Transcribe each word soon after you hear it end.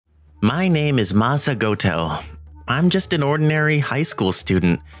My name is Masa Goto. I'm just an ordinary high school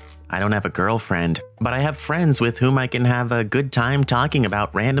student. I don't have a girlfriend, but I have friends with whom I can have a good time talking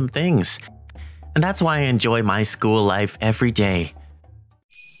about random things. And that's why I enjoy my school life every day.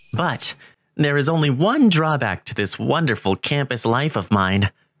 But there is only one drawback to this wonderful campus life of mine.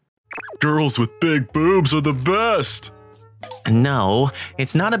 Girls with big boobs are the best! No,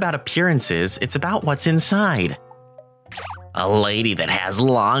 it's not about appearances, it's about what's inside. A lady that has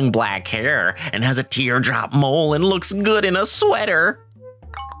long black hair and has a teardrop mole and looks good in a sweater.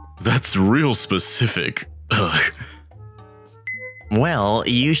 That's real specific. Ugh. Well,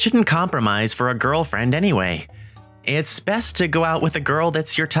 you shouldn't compromise for a girlfriend anyway. It's best to go out with a girl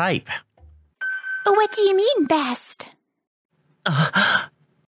that's your type. What do you mean, best?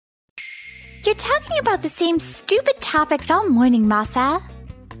 You're talking about the same stupid topics all morning, Masa.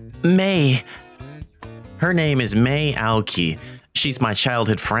 May. Her name is May Aoki. She's my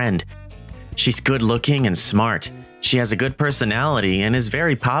childhood friend. She's good looking and smart. She has a good personality and is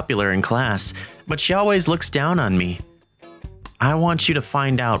very popular in class, but she always looks down on me. I want you to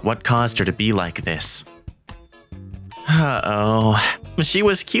find out what caused her to be like this. Uh-oh. She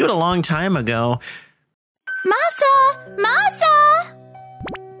was cute a long time ago. Masa! Masa!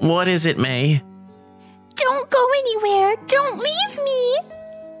 What is it, May? Don't go anywhere. Don't leave me.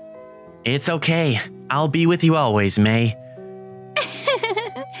 It's okay. I'll be with you always, May.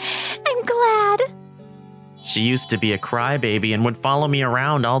 I'm glad. She used to be a crybaby and would follow me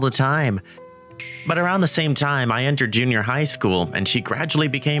around all the time. But around the same time, I entered junior high school, and she gradually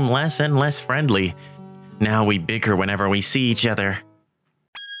became less and less friendly. Now we bicker whenever we see each other.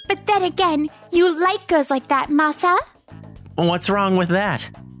 But then again, you like girls like that, Masa. What's wrong with that?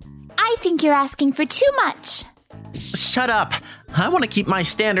 I think you're asking for too much. Shut up! I want to keep my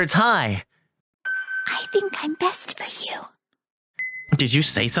standards high. I think I'm best for you. Did you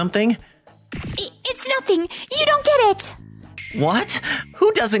say something? It's nothing. You don't get it. What?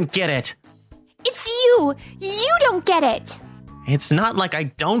 Who doesn't get it? It's you. You don't get it. It's not like I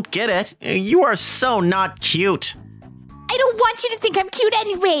don't get it. You are so not cute. I don't want you to think I'm cute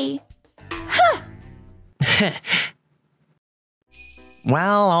anyway. Huh.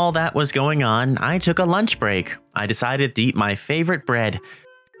 While all that was going on, I took a lunch break. I decided to eat my favorite bread.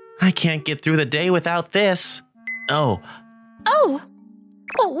 I can't get through the day without this. Oh. Oh.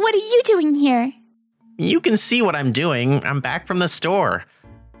 Well, what are you doing here? You can see what I'm doing. I'm back from the store.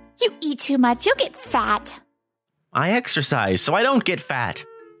 You eat too much, you'll get fat. I exercise, so I don't get fat.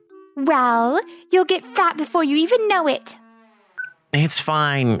 Well, you'll get fat before you even know it. It's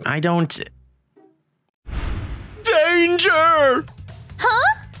fine. I don't... Danger!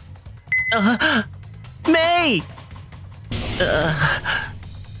 Huh? May!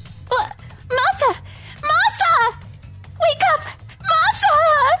 Masa! Masa! Wake up!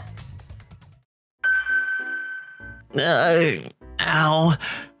 Masa! Ow.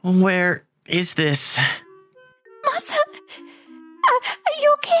 Where is this? Masa! Are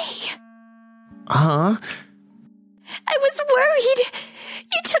you okay? Huh? I was worried.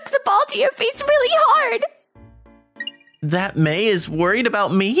 You took the ball to your face really hard. That May is worried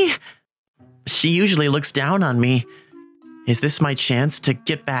about me? She usually looks down on me. Is this my chance to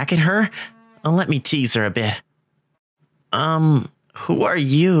get back at her? Let me tease her a bit. Who are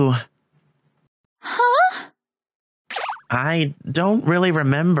you? Huh? I don't really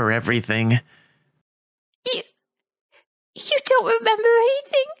remember everything. You don't remember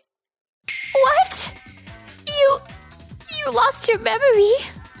anything? What? You lost your memory?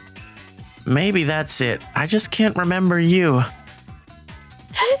 Maybe that's it. I just can't remember you.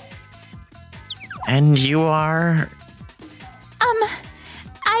 And you are?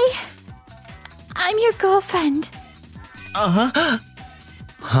 I'm your girlfriend.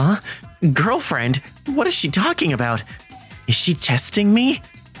 Huh? Girlfriend? What is she talking about? Is she testing me?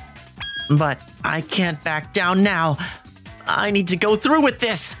 But I can't back down now. I need to go through with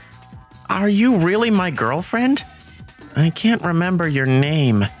this. Are you really my girlfriend? I can't remember your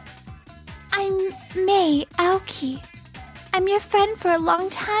name. I'm May Aoki. I'm your friend for a long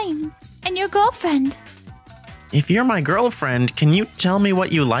time. And your girlfriend. If you're my girlfriend, can you tell me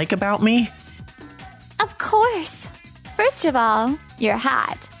what you like about me? Of course. First of all, you're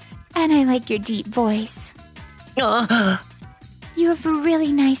hot. And I like your deep voice. You have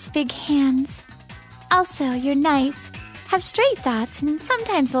really nice big hands. Also, you're nice, have straight thoughts, and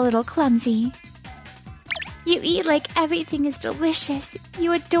sometimes a little clumsy. You eat like everything is delicious.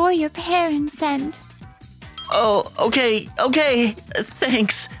 You adore your parents and... Oh, okay,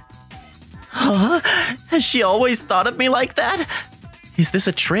 thanks. Huh? Has she always thought of me like that? Is this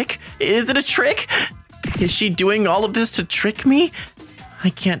a trick? Is it a trick? Is she doing all of this to trick me? I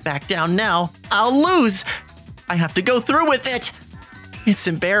can't back down now. I'll lose. I have to go through with it. It's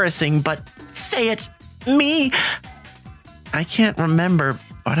embarrassing, but say it. Me. I can't remember,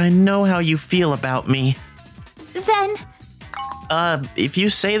 but I know how you feel about me. Then... If you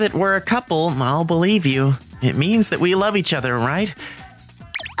say that we're a couple, I'll believe you. It means that we love each other, right?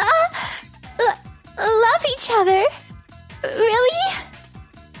 Love each other? Really?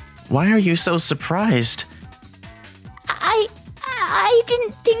 Why are you so surprised? I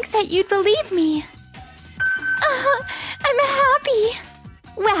didn't think that you'd believe me. I'm happy.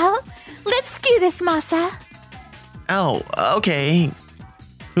 Well, let's do this, Masa. Oh, okay.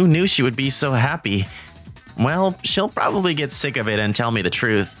 Who knew she would be so happy? Well, she'll probably get sick of it and tell me the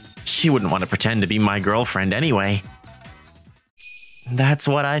truth. She wouldn't want to pretend to be my girlfriend anyway. That's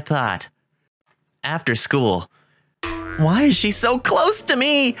what I thought. After school. Why is she so close to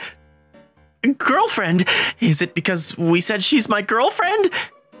me? Girlfriend? Is it because we said she's my girlfriend?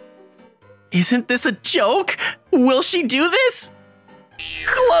 Isn't this a joke? Will she do this?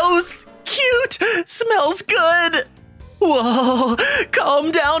 Close, cute, smells good. Whoa,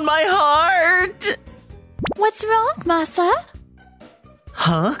 calm down my heart. What's wrong, Masa?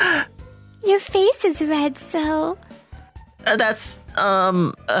 Huh? Your face is red, so... That's,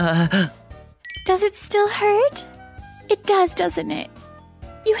 Does it still hurt? It does, doesn't it?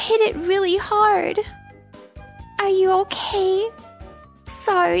 You hit it really hard. Are you okay?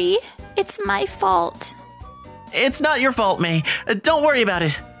 Sorry, it's my fault. It's not your fault, May. Don't worry about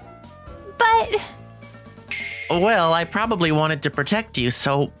it. But... Well, I probably wanted to protect you,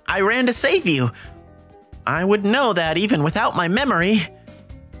 so I ran to save you. I would know that even without my memory.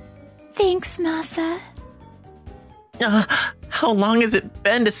 Thanks, Masa. How long has it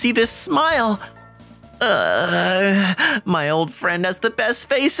been to see this smile? My old friend has the best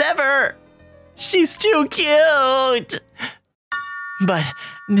face ever. She's too cute. But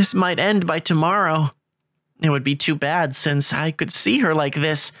this might end by tomorrow. It would be too bad since I could see her like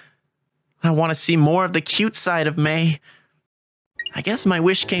this. I want to see more of the cute side of May. I guess my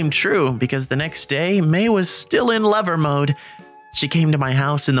wish came true because the next day, May was still in lover mode. She came to my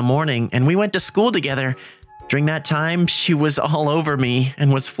house in the morning and we went to school together. During that time, she was all over me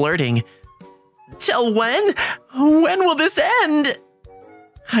and was flirting. Till when? When will this end?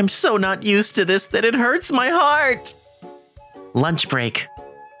 I'm so not used to this that it hurts my heart. Lunch break.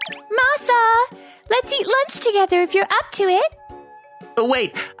 Masa! Let's eat lunch together if you're up to it.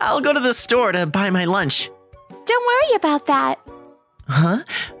 Wait, I'll go to the store to buy my lunch. Don't worry about that. Huh?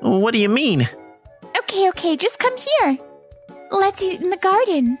 What do you mean? Okay, just come here. Let's eat in the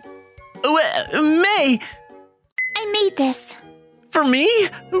garden. May! I made this. For me?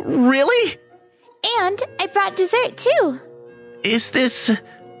 Really? And I brought dessert too. Is this...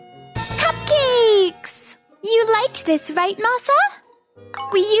 Cupcakes! You liked this, right, Masa?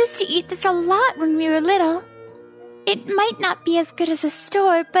 We used to eat this a lot when we were little. It might not be as good as a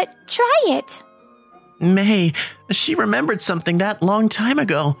store, but try it. May, she remembered something that long time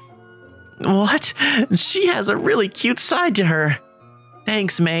ago. What? She has a really cute side to her.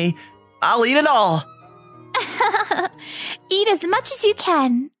 Thanks, May. I'll eat it all. Eat as much as you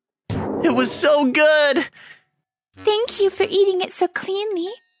can. It was so good. Thank you for eating it so cleanly.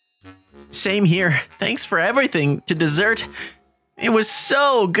 Same here. Thanks for everything to dessert. It was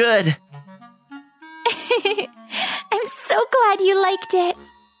so good. I'm so glad you liked it.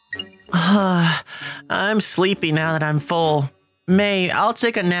 I'm sleepy now that I'm full. May, I'll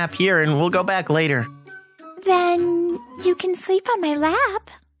take a nap here and we'll go back later. Then you can sleep on my lap.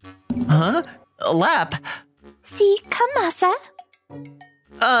 Huh? A lap? See, come, Masa.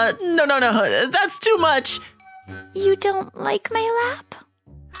 No. That's too much. You don't like my lap?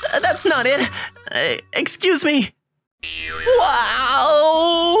 That's not it. Excuse me.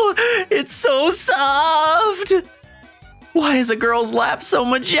 Wow! It's so soft! Why is a girl's lap so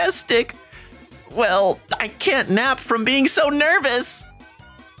majestic? Well, I can't nap from being so nervous.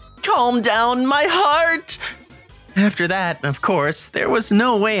 Calm down, my heart! After that, of course, there was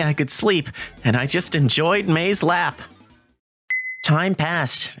no way I could sleep, and I just enjoyed May's lap. Time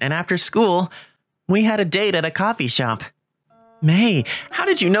passed, and after school, we had a date at a coffee shop. May, how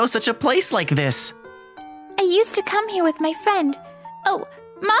did you know such a place like this? I used to come here with my friend. Oh,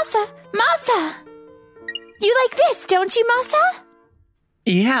 Masa! You like this, don't you, Masa?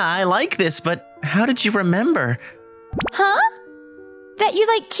 Yeah, I like this, but how did you remember? Huh? That you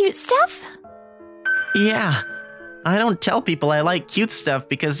like cute stuff? Yeah, I don't tell people I like cute stuff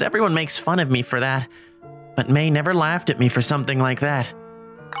because everyone makes fun of me for that. But May never laughed at me for something like that.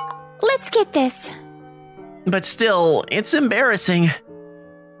 Let's get this. But still, it's embarrassing.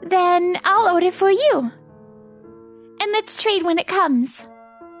 Then I'll order for you. And let's trade when it comes.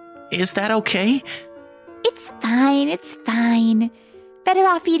 Is that okay? It's fine, it's fine. Better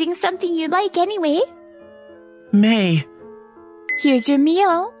off eating something you like anyway. May. Here's your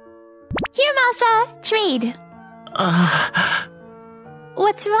meal. Here, Masa, trade.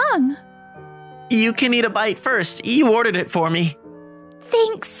 What's wrong? You can eat a bite first. You ordered it for me.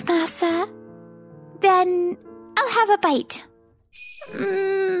 Thanks, Masa. Then I'll have a bite.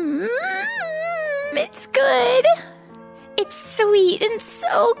 It's good. It's sweet and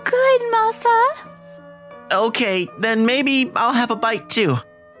so good, Masa. Okay, then maybe I'll have a bite too.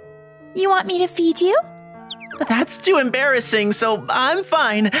 You want me to feed you? That's too embarrassing, so I'm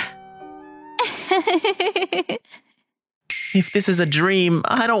fine. If this is a dream,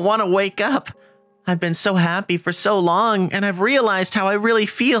 I don't want to wake up. I've been so happy for so long, and I've realized how I really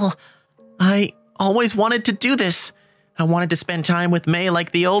feel. I always wanted to do this. I wanted to spend time with May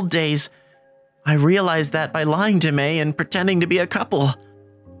like the old days. I realized that by lying to May and pretending to be a couple.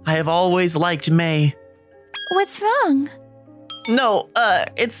 I have always liked May. What's wrong? No,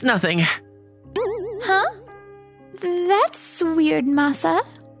 it's nothing. Huh? That's weird, Masa.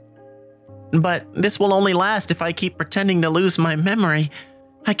 But this will only last if I keep pretending to lose my memory.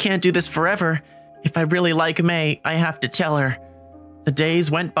 I can't do this forever. If I really like May, I have to tell her. The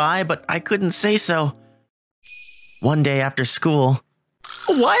days went by, but I couldn't say so. One day after school...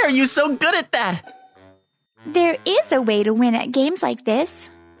 Why are you so good at that? There is a way to win at games like this.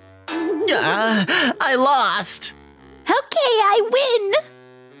 I lost. Okay, I win.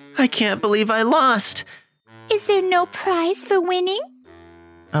 I can't believe I lost. Is there no prize for winning?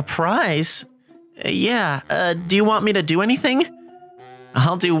 A prize? Yeah, do you want me to do anything?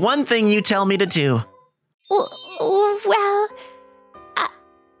 I'll do one thing you tell me to do. Well,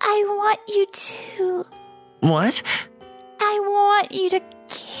 I want you to... What? I want you to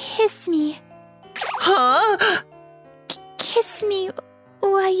kiss me. Huh? Kiss me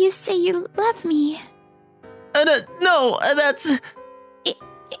while you say you love me. No, that's...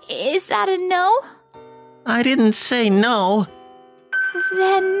 Is that a no? I didn't say no.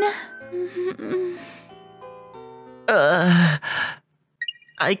 Then...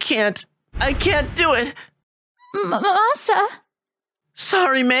 I can't do it. Masa?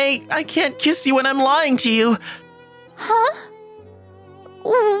 Sorry, May. I can't kiss you when I'm lying to you. Huh?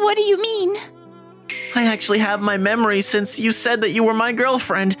 What do you mean? I actually have my memory since you said that you were my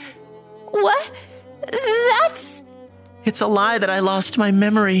girlfriend. What? That's... It's a lie that I lost my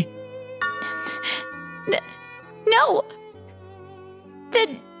memory. No.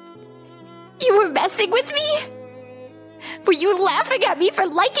 Then... You were messing with me? Were you laughing at me for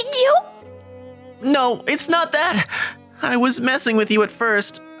liking you? No, it's not that. I was messing with you at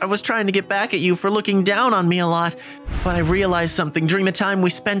first. I was trying to get back at you for looking down on me a lot. But I realized something during the time we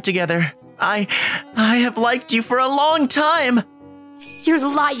spent together. I have liked you for a long time. You're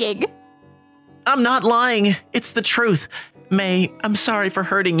lying. I'm not lying. It's the truth. May, I'm sorry for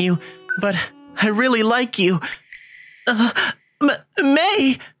hurting you, but I really like you.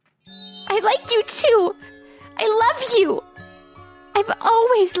 May! I like you too. I love you. I've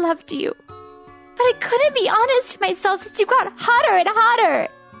always loved you. But I couldn't be honest to myself since you got hotter and hotter.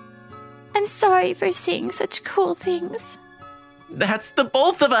 I'm sorry for saying such cool things. That's the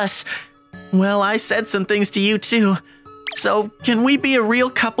both of us. Well, I said some things to you too. So, can we be a real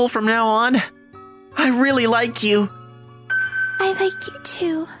couple from now on? I really like you. I like you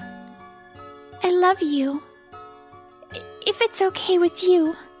too. I love you. If it's okay with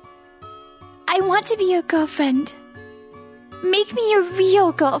you, I want to be your girlfriend. Make me your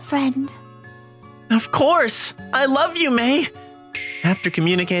real girlfriend. Of course! I love you, May! After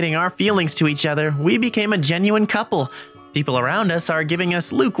communicating our feelings to each other, we became a genuine couple. People around us are giving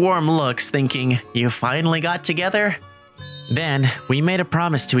us lukewarm looks, thinking, you finally got together? Then, we made a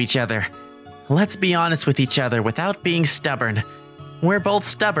promise to each other. Let's be honest with each other without being stubborn. We're both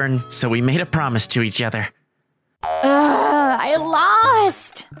stubborn, so we made a promise to each other. I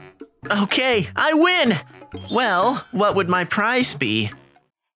lost! Okay, I win! Well, what would my prize be?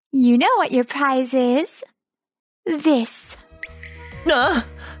 You know what your prize is. This. Uh,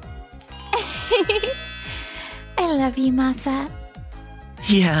 I love you, Masa.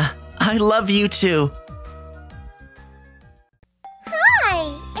 Yeah, I love you too.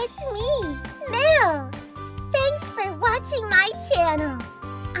 Hi, it's me, Mel. Thanks for watching my channel.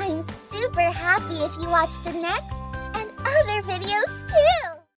 I'm super happy if you watch the next and other videos too.